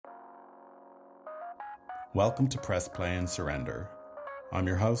Welcome to Press Play and Surrender. I'm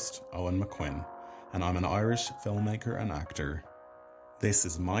your host, Owen McQuinn, and I'm an Irish filmmaker and actor. This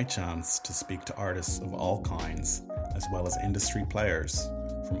is my chance to speak to artists of all kinds, as well as industry players,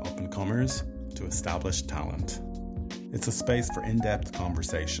 from up-and-comers to established talent. It's a space for in-depth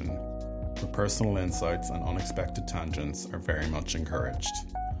conversation, where personal insights and unexpected tangents are very much encouraged.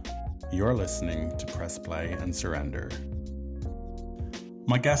 You're listening to Press Play and Surrender.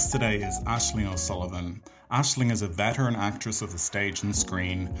 My guest today is Aisling O Sullivan. Aisling is a veteran actress of the stage and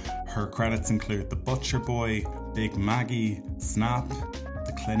screen. Her credits include The Butcher Boy, Big Maggie, Snap,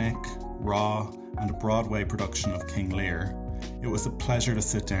 The Clinic, Raw, and a Broadway production of King Lear. It was a pleasure to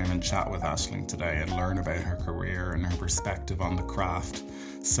sit down and chat with Aisling today and learn about her career and her perspective on the craft.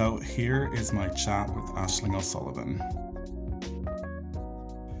 So here is my chat with Aisling O Sullivan.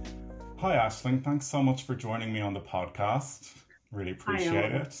 Hi Aisling, thanks so much for joining me on the podcast. Really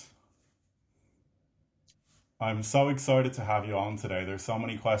appreciate it. I'm so excited to have you on today. There's so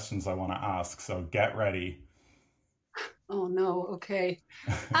many questions I want to ask, so get ready. Oh no, okay.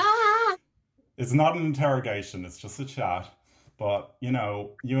 It's not an interrogation, it's just a chat. But, you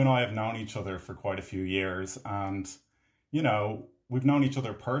know, you and I have known each other for quite a few years and, you know, we've known each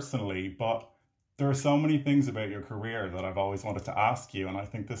other personally, but there are so many things about your career that I've always wanted to ask you, and I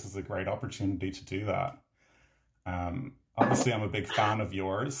think this is a great opportunity to do that. Obviously, I'm a big fan of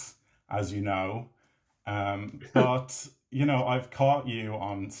yours, as you know. But, you know, I've caught you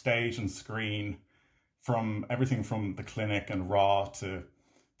on stage and screen from everything from The Clinic and Raw to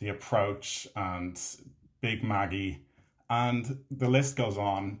The Approach and Big Maggie, and the list goes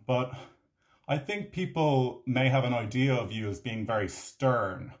on. But I think people may have an idea of you as being very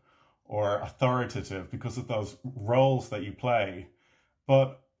stern or authoritative because of those roles that you play.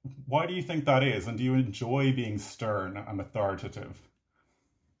 But why do you think that is? And do you enjoy being stern and authoritative?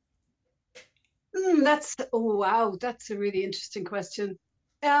 That's a really interesting question.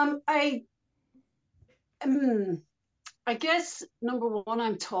 I guess number one,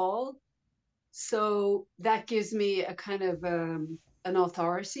 I'm tall, so that gives me a kind of an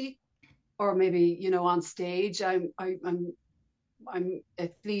authority, or maybe on stage, I'm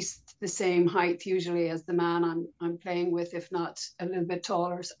at least the same height usually as the man I'm playing with, if not a little bit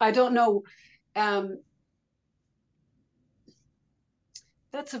taller. So I don't know.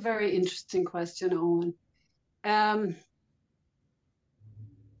 That's a very interesting question, Owen.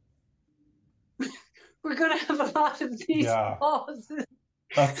 We're going to have a lot of these pauses.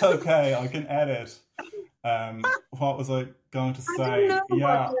 That's okay. I can edit. What was I going to say?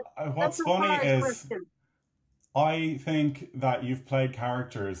 What's funny is I think that you've played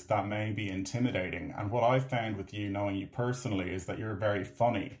characters that may be intimidating. And what I've found with you, knowing you personally, is that you're very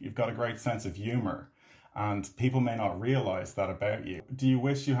funny. You've got a great sense of humor. And people may not realize that about you. Do you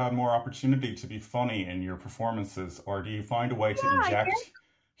wish you had more opportunity to be funny in your performances, or do you find a way to inject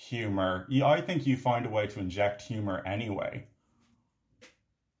humor? I think you find a way to inject humor anyway.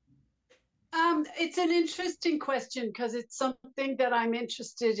 It's an interesting question because it's something that I'm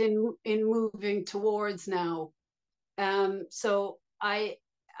interested in moving towards now. So I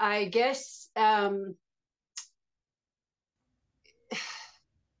guess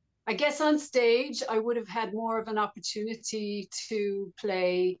on stage, I would have had more of an opportunity to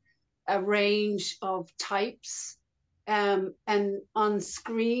play a range of types. And on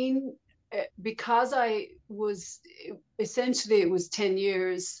screen, because I was, essentially, it was 10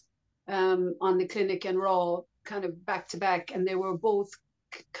 years on The Clinic and Raw, kind of back to back. And they were both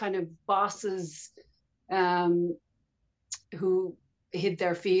kind of bosses who hid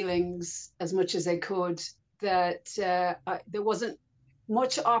their feelings as much as they could, that there wasn't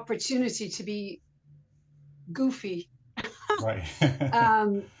much opportunity to be goofy. Right.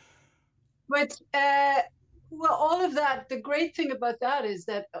 But well, all of that, the great thing about that is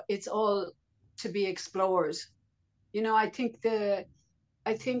that it's all to be explored. I think the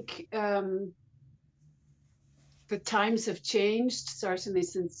times have changed, certainly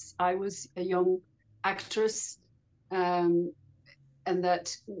since I was a young actress, and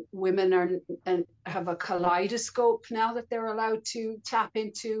that women have a kaleidoscope now that they're allowed to tap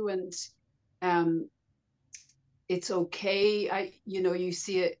into, and it's okay. You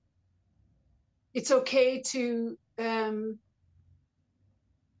see it. It's okay to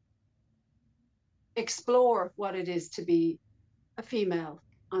explore what it is to be a female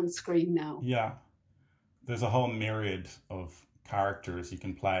on screen now. Yeah, there's a whole myriad of characters you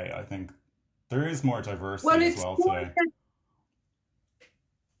can play. I think there is more diversity as well today.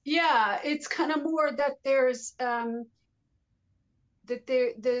 It's kind of more that there's that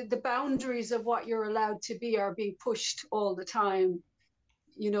the boundaries of what you're allowed to be are being pushed all the time.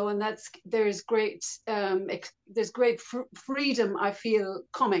 and there's great freedom I feel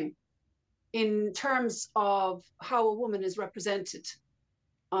coming in terms of how a woman is represented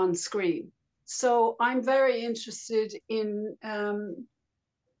on screen. So I'm very interested in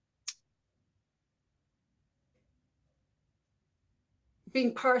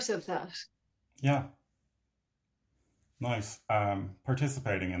being part of that. Yeah, nice.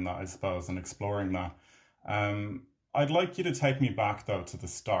 Participating in that, I suppose, and exploring that. Um, I'd like you to take me back though to the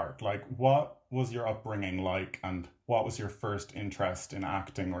start. Like, what was your upbringing like, and what was your first interest in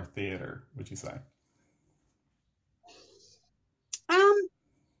acting or theatre, would you say? Um,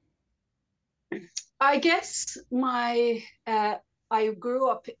 I guess I grew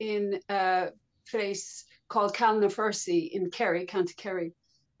up in a place called Calnafursey in Kerry, County Kerry,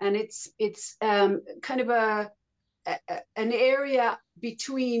 and it's kind of an area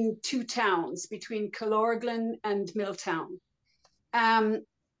between two towns, between Killorglin and Milltown. Um,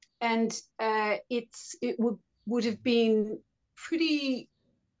 and it would have been pretty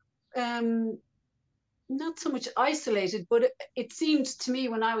um, not so much isolated, but it seemed to me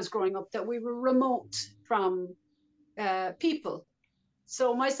when I was growing up that we were remote from people.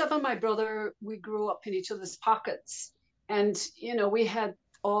 So myself and my brother, we grew up in each other's pockets, and we had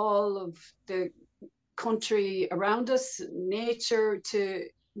all of the country around us. Nature to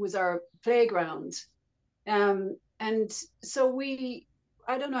was our playground, and so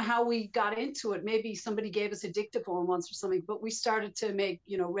I don't know how we got into it. Maybe somebody gave us a dictaphone once or something, but we started to make,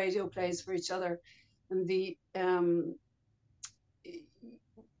 radio plays for each other. And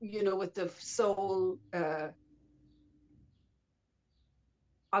with the sole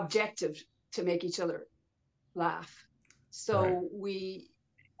objective to make each other laugh. Right. So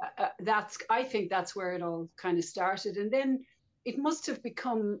I think that's where it all kind of started. And then it must have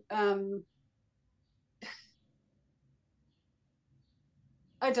become,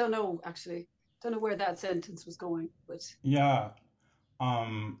 I don't know, actually. Don't know where that sentence was going, but Yeah.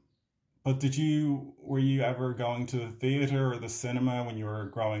 Um, but were you ever going to the theater or the cinema when you were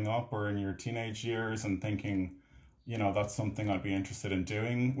growing up or in your teenage years and thinking, that's something I'd be interested in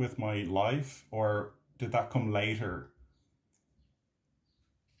doing with my life? Or did that come later?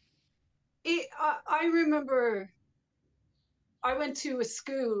 I remember I went to a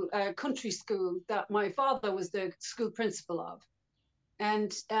school, a country school that my father was the school principal of.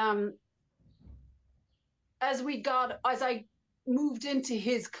 And as I moved into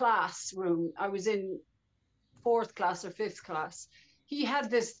his classroom, I was in fourth class or fifth class. He had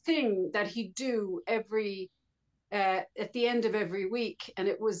this thing that he'd do at the end of every week, and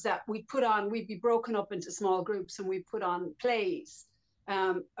it was that we'd be broken up into small groups, and we put on plays,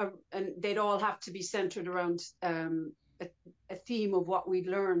 and they'd all have to be centered around a theme of what we'd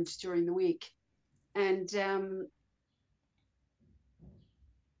learned during the week. And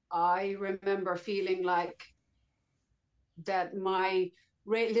I remember feeling like that my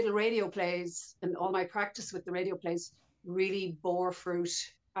little radio plays and all my practice with the radio plays really bore fruit.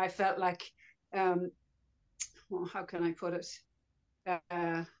 I felt like, well, how can I put it?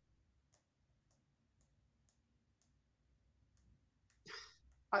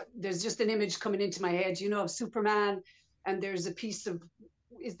 Uh, there's just an image coming into my head, of Superman, and there's a piece of,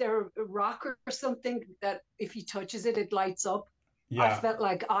 is there a rock or something that if he touches it, it lights up? I Yeah. felt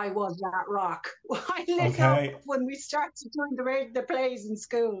like I was that rock. I lit up Okay. when we started doing the plays in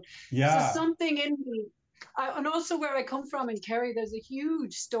school. So Yeah. something in me, and also where I come from in Kerry, there's a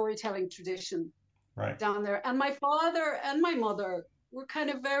huge storytelling tradition Right. down there. And my father and my mother were kind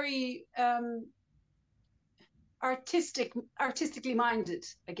of very artistically minded,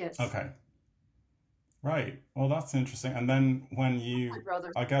 I guess. Okay. Right. Well, that's interesting. And then when My you,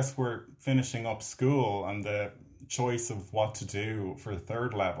 brother. I guess, were finishing up school and the choice of what to do for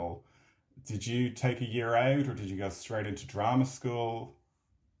third level, did you take a year out or did you go straight into drama school?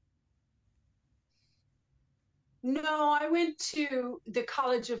 No, I went to the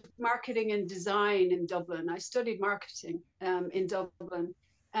College of Marketing and Design in Dublin. I studied marketing in Dublin,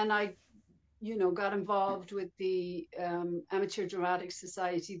 and I, got involved with the Amateur Dramatic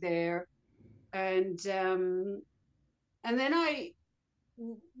Society there, and then I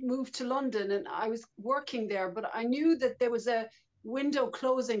moved to London, and I was working there, but I knew that there was a window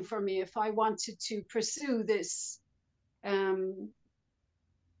closing for me if I wanted to pursue this um,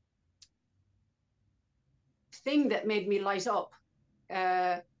 thing that made me light up.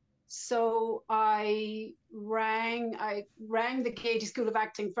 Uh, so I rang the Gaiety School of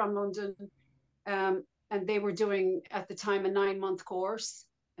Acting from London, and they were doing at the time a 9-month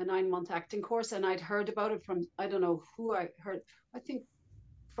acting course, and I'd heard about it from, I don't know who I heard. I think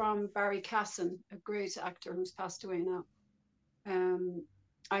from Barry Casson, a great actor who's passed away now.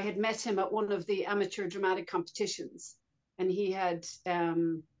 I had met him at one of the amateur dramatic competitions, and he had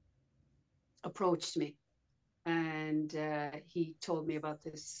approached me, and he told me about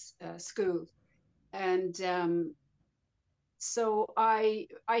this school, and so I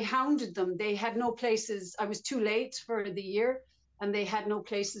hounded them. They had no places. I was too late for the year, and they had no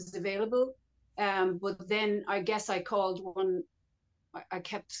places available. But then I guess I called one. I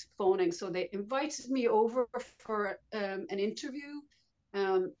kept phoning, so they invited me over for an interview,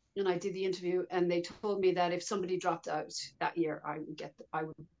 and I did the interview. And they told me that if somebody dropped out that year, I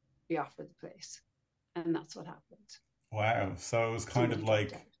would be offered the place, and that's what happened. Wow. So it was kind Somebody of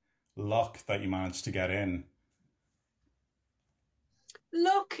dropped like out. luck that you managed to get in.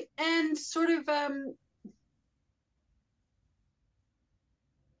 Look, and sort of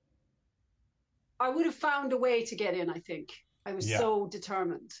I would have found a way to get in, I think. I was Yeah, so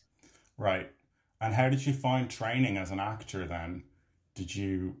determined. right. And how did you find training as an actor then? Did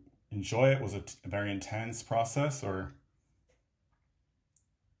you enjoy it? Was it a very intense process or?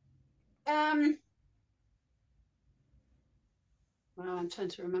 Um, well, I'm trying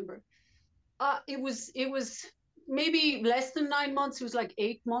to remember. It was maybe less than 9 months. It was like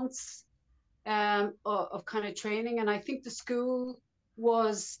 8 months of kind of training, and I think the school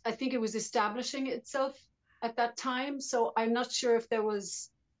I think it was establishing itself at that time. So I'm not sure if there was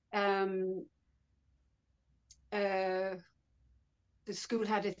um, uh, the school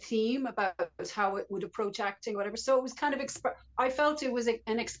had a theme about how it would approach acting, whatever. So it was kind of I felt it was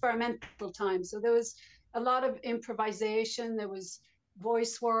an experimental time. So there was a lot of improvisation. There was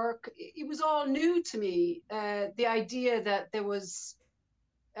voice work. It was all new to me. The idea that there was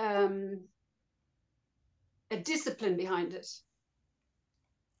um, a discipline behind it.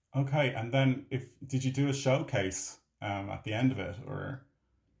 Okay, and then if did you do a showcase at the end of it or?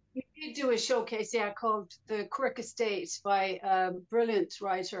 We did do a showcase, yeah, called The Quirk Estate by a brilliant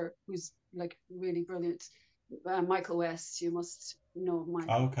writer who's like really brilliant, Michael West. You must know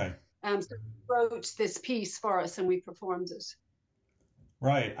Michael. Okay, So he wrote this piece for us, and we performed it.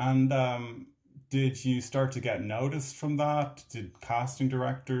 right. And did you start to get noticed from that? Did casting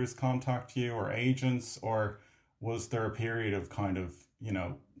directors contact you or agents, or was there a period of kind of,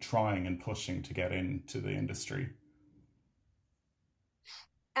 trying and pushing to get into the industry?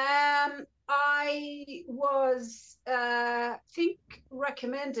 I was, think,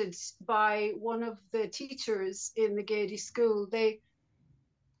 recommended by one of the teachers in the Gaiety School. They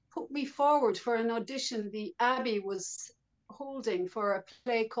put me forward for an audition the Abbey was holding for a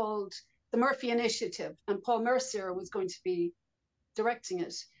play called The Murphy Initiative, and Paul Mercier was going to be directing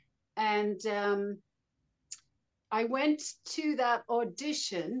it. And I went to that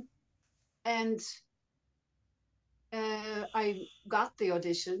audition, and I got the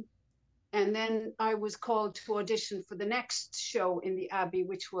audition. And then I was called to audition for the next show in the Abbey,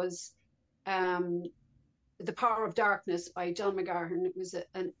 which was um, The Power of Darkness by John McGahern. It was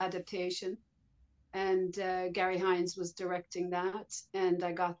an adaptation, and Gary Hines was directing that, and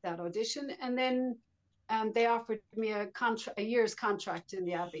I got that audition. And then they offered me a year's contract in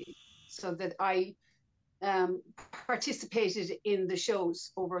the Abbey, so that I um, participated in the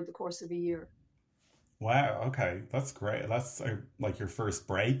shows over the course of a year. Wow, okay, that's great. That's like your first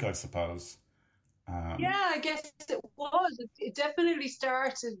break, I suppose. Um, Yeah, I guess it was. It definitely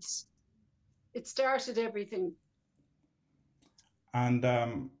started. It started everything. and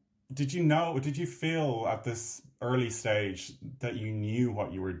did you feel at this early stage that you knew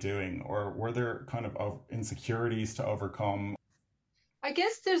what you were doing, or were there kind of insecurities to overcome? I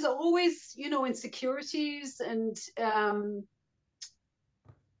guess there's always, insecurities, and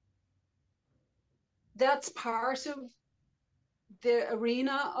that's part of the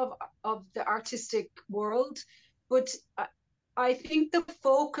arena of the artistic world. But I think the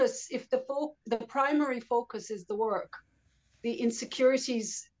focus, if the primary focus is the work, the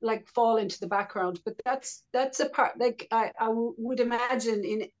insecurities like fall into the background. But that's a part. Like I would imagine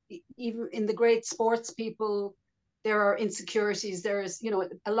in even in the great sports people, there are insecurities. There's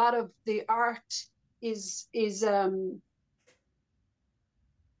a lot of the art is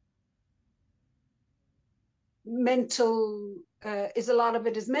mental. Is a lot of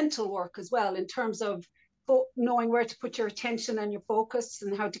it is mental work as well, in terms of knowing where to put your attention and your focus,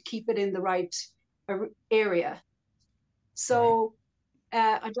 and how to keep it in the right area. Right. So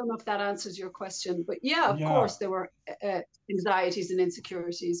I don't know if that answers your question, but yeah, of Yeah. course there were anxieties and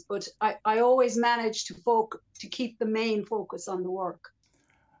insecurities, but I always managed to keep the main focus on the work.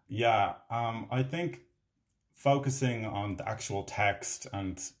 Yeah. I think focusing on the actual text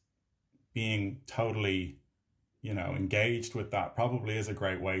and being totally, engaged with that probably is a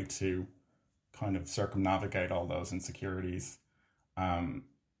great way to kind of circumnavigate all those insecurities. Um,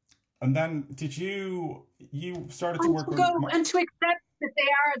 And then you started to And work to with go and to accept that they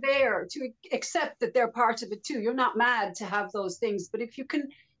are there, to accept that they're part of it too. You're not mad to have those things, but if you can,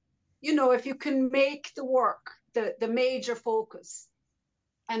 if you can make the work the major focus,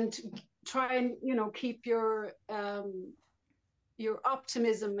 and try and keep your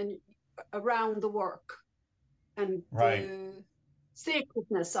optimism and around the work and right. the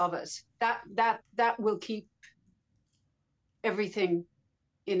sacredness of it, that will keep everything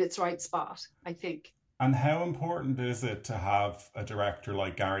in its right spot, I think. And how important is it to have a director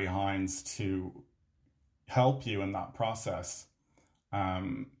like Gary Hines to help you in that process?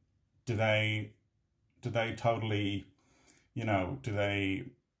 Um, do they totally, do they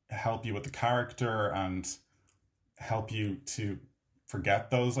help you with the character and help you to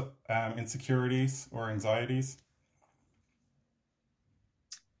forget those insecurities or anxieties?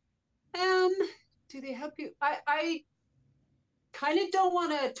 um do they help you? I kind of don't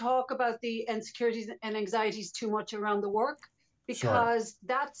want to talk about the insecurities and anxieties too much around the work, Sure, because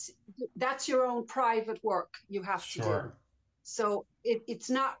that's your own private work you have to do. sure, So it's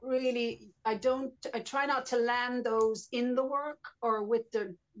not really, I try not to land those in the work or with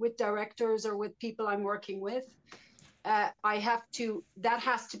directors or with people I'm working with. I have to, that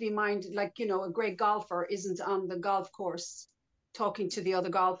has to be minded. Like, a great golfer isn't on the golf course talking to the other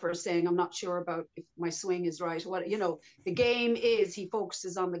golfers saying, I'm not sure about if my swing is right. The game is, he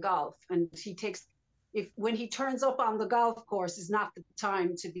focuses on the golf, and he takes, if when he turns up on the golf course is not the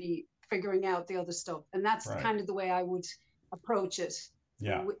time to be figuring out the other stuff. And that's right. kind of the way I would approach it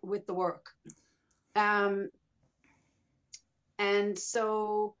Yeah. with the work. Um, and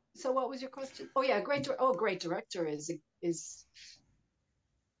so what was your question? Oh yeah, great director is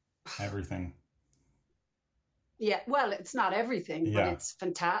Everything. yeah, well, it's not everything, but Yeah. it's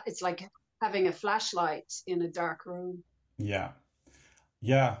fantastic. It's like having a flashlight in a dark room. Yeah.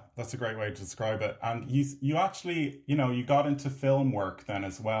 Yeah, that's a great way to describe it. And you actually, you got into film work then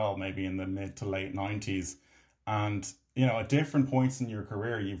as well, maybe in the mid to late 90s. And, at different points in your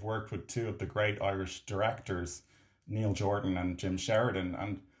career, you've worked with two of the great Irish directors, Neil Jordan and Jim Sheridan.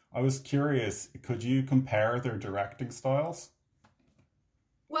 And I was curious, could you compare their directing styles?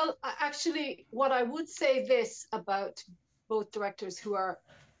 Well, actually, what I would say this about both directors, who are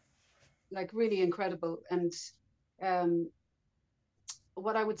like really incredible, and um,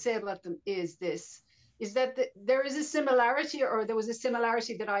 what I would say about them is this: is that there is a similarity, or there was a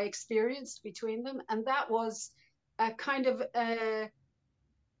similarity that I experienced between them, and that was a kind of a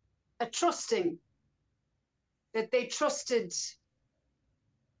trusting, that they trusted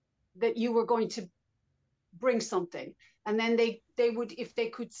that you were going to bring something, and then they would, if they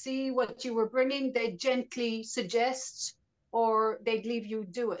could see what you were bringing, they'd gently suggest, or they'd leave you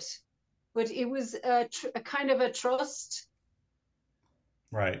do it. But it was a kind of a trust.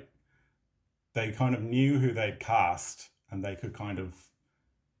 Right. They kind of knew who they'd cast and they could kind of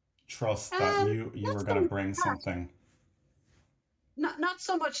trust that you Not were so going to much bring that. something. Not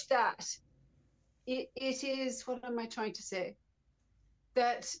so much that. It is, what am I trying to say?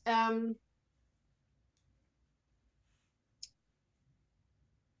 That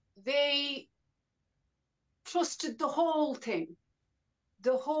they trusted the whole thing,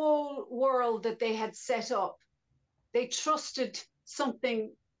 the whole world that they had set up. They trusted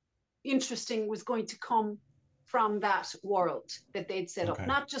something interesting was going to come from that world that they'd set up. Okay.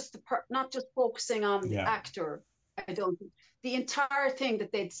 Not just focusing on the Yeah. actor. I don't think the entire thing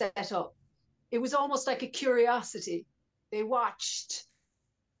that they'd set up. It was almost like a curiosity. They watched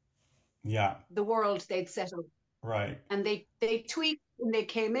Yeah. the world they'd set up, Right. and they tweaked and they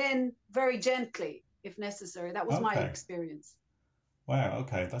came in very gently if necessary. That was my Okay. experience. Wow.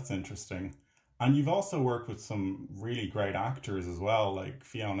 Okay. That's interesting. And you've also worked with some really great actors as well, like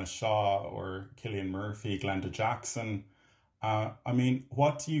Fiona Shaw or Cillian Murphy, Glenda Jackson. I mean,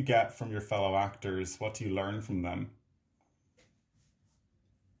 what do you get from your fellow actors? What do you learn from them?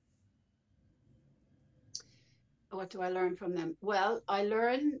 What do I learn from them? Well,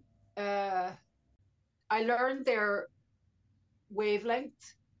 uh, I learn their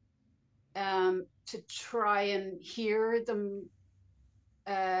wavelength, to try and hear them,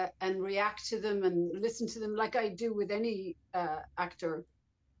 and react to them and listen to them like I do with any actor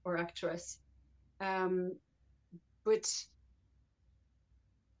or actress. Um, but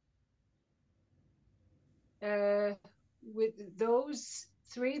uh, with those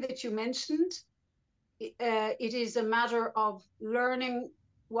three that you mentioned, it is a matter of learning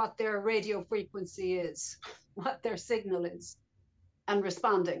what their radio frequency is, what their signal is, and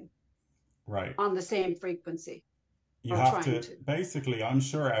responding Right. on the same frequency, You or have trying to to. basically, I'm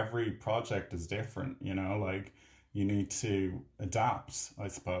sure every project is different, like you need to adapt, I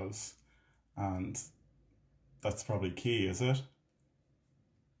suppose. And that's probably key, is it?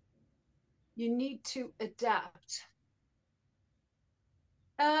 You need to adapt.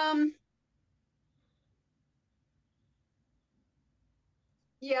 Um,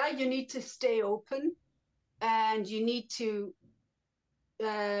 yeah, you need to stay open, and you need to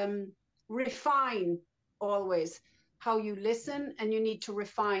um, refine always how you listen, and you need to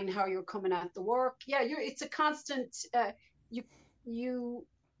refine how you're coming at the work. Yeah, it's a constant. You you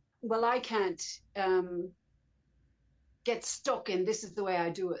well, I can't get stuck in this is the way I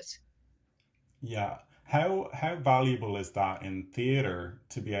do it. Yeah. How valuable is that in theatre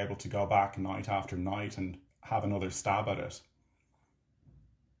to be able to go back night after night and have another stab at it?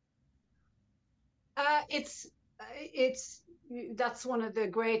 It's that's one of the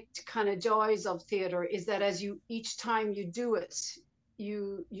great kind of joys of theater, is that as you each time you do it,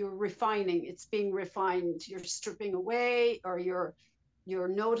 you're refining. It's being refined. You're stripping away, or you're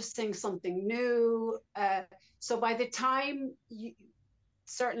noticing something new. So by the time you,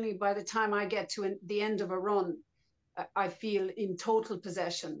 certainly by the time I get to the end of a run, I feel in total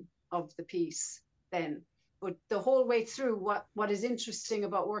possession of the piece then. But the whole way through, what is interesting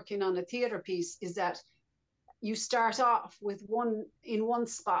about working on a theatre piece is that you start off with one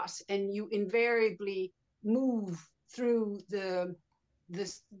spot, and you invariably move through the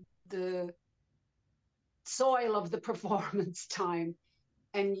the soil of the performance time,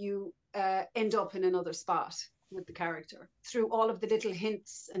 and you end up in another spot with the character through all of the little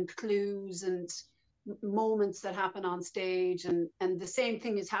hints and clues and moments that happen on stage, and the same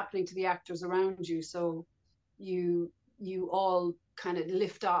thing is happening to the actors around you. So you all kind of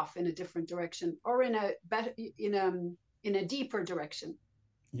lift off in a different direction, or in a better in a deeper direction.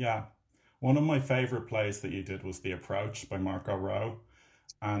 Yeah. One of my favorite plays that you did was The Approach by Marco Rowe.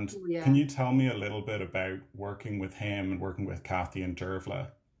 And Oh, can yeah, you tell me a little bit about working with him and working with Kathy and Dervla?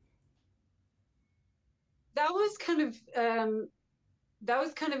 that was kind of that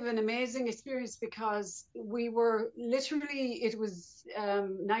was kind of an amazing experience, because we were literally, it was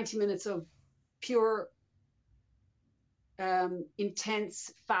 90 minutes of pure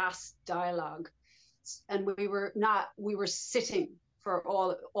intense fast dialogue, and we were sitting for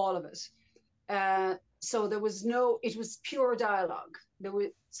all of it. So there was no, it was pure dialogue. There was,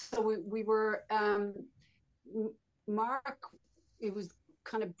 so we were Mark, it was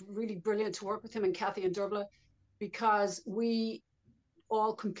kind of really brilliant to work with him, and Kathy and Dervla, because we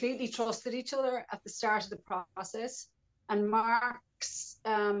all completely trusted each other at the start of the process. And Mark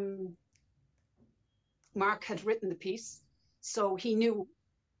had written the piece, so he knew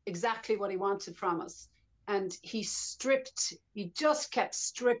exactly what he wanted from us. And he just kept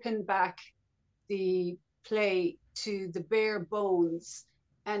stripping back the play to the bare bones.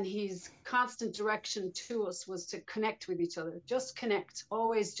 And his constant direction to us was to connect with each other, just connect,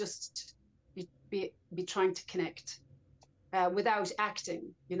 always just be trying to connect, without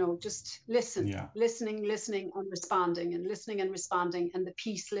acting, just Yeah. listening and responding, and listening and responding. And the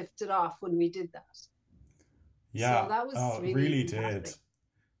piece lifted off when we did that. So Yeah. that was Oh, it really really did. fantastic.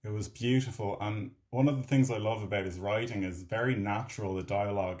 It was beautiful. And one of the things I love about his writing is very natural, the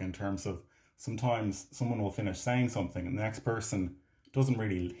dialogue, in terms of sometimes someone will finish saying something and the next person doesn't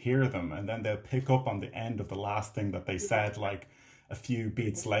really hear them. And then they'll pick up on the end of the last thing that they Yeah, said, like a few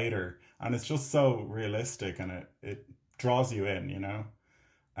beats later. And it's just so realistic and it draws you in, you know?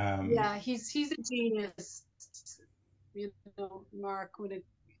 Um, yeah, he's a genius, Mark, when it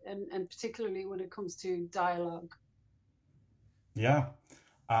and particularly when it comes to dialogue. yeah.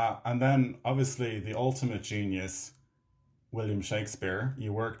 And then obviously the ultimate genius, William Shakespeare.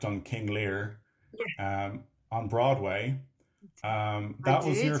 You worked on King Lear Yeah, on Broadway. I That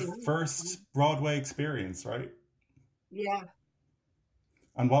was did. your Yeah, first Broadway experience, right? yeah.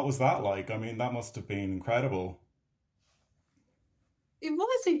 And what was that like? I mean, that must have been incredible. It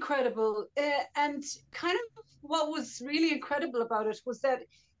was incredible, and kind of what was really incredible about it was that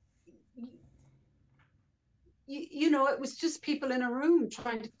it was just people in a room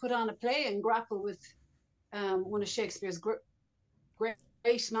trying to put on a play and grapple with one of Shakespeare's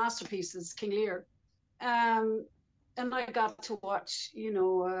great masterpieces, King Lear. Um, and I got to watch,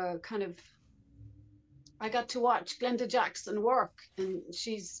 I got to watch Glenda Jackson work, and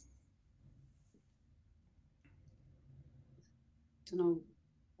she's, I don't know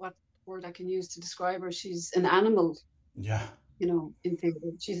what word I can use to describe her. She's an animal, Yeah, in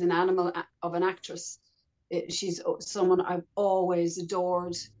theatre. She's an animal of an actress. She's someone I've always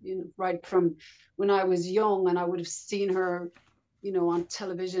adored, right from when I was young, and I would have seen her, on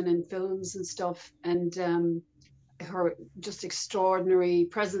television and films and stuff, and her just extraordinary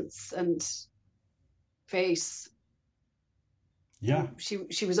presence and face. Yeah.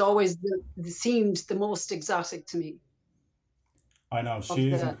 She was always seemed the most exotic to me I know,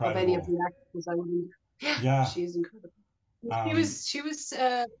 she is of any of incredible. the actors I would. Yeah, Yeah. she's incredible. Um, She was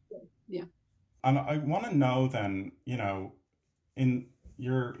yeah. and I want to know then, in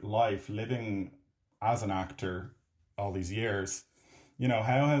your life living as an actor all these years,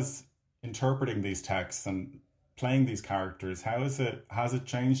 how has interpreting these texts and playing these characters, has it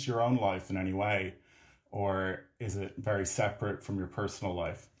changed your own life in any way? Or is it very separate from your personal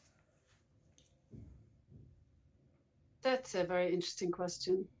life? That's a very interesting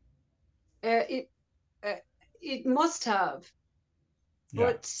question. It uh, it must have, Yeah.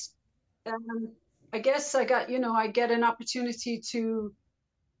 but um, I guess I get an opportunity to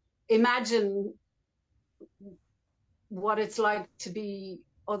imagine what it's like to be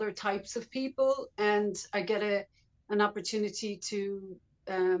other types of people, and I get an opportunity to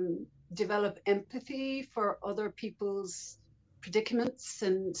develop empathy for other people's predicaments,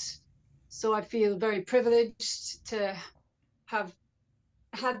 and so I feel very privileged to have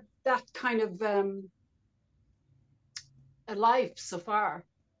had that kind of a life so far.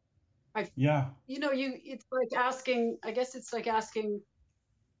 I've Yeah. it's like asking, I guess it's like asking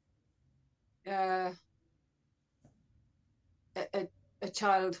uh, a, a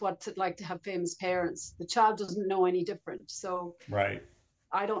child what's it like to have famous parents. The child doesn't know any different, so Right.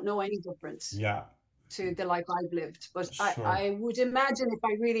 I don't know any different Yeah. to the life I've lived. But Sure. I would imagine if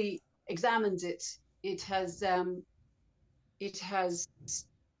I really examined it, it has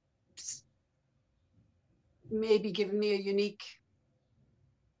maybe given me a unique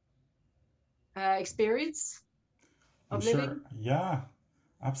experience I'm of sure. living. Yeah,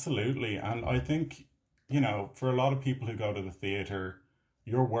 absolutely. And I think, for a lot of people who go to the theater,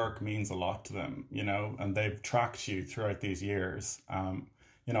 your work means a lot to them, and they've tracked you throughout these years. I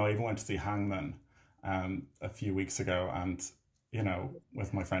even went to see Hangman a few weeks ago, and,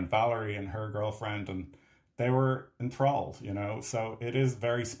 with my friend Valerie and her girlfriend, and they were enthralled, so it is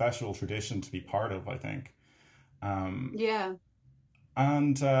very special tradition to be part of, I think. Um, Yeah.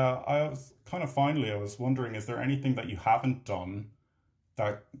 and I was kind of finally, I was wondering, is there anything that you haven't done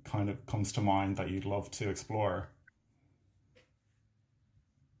that kind of comes to mind that you'd love to explore?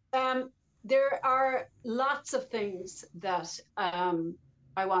 Um, there are lots of things that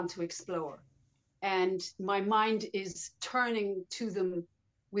I want to explore, and my mind is turning to them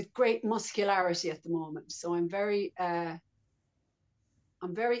with great muscularity at the moment. So I'm very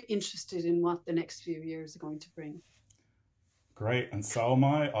interested in what the next few years are going to bring. Great, and so am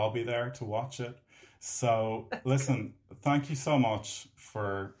I. I'll be there to watch it. So, listen, thank you so much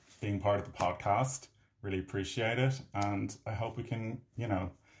for being part of the podcast. Really appreciate it. And I hope we can,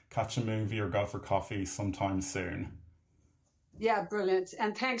 catch a movie or go for coffee sometime soon. Yeah, brilliant.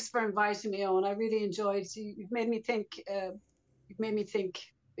 And thanks for inviting me on. I really enjoyed. You've made me think. You've made me think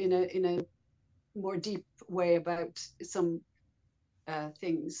in a more deep way about some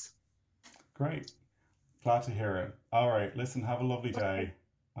things. Great. Glad to hear it. All right, listen, have a lovely day,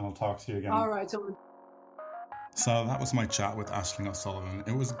 and I'll talk to you again. All right, Owen. So that was my chat with Aisling O Sullivan.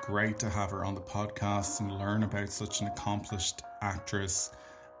 It was great to have her on the podcast and learn about such an accomplished actress.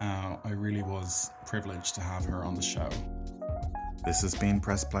 I really was privileged to have her on the show. This has been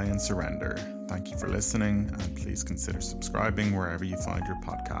Press Play and Surrender. Thank you for listening, and please consider subscribing wherever you find your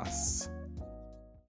podcasts.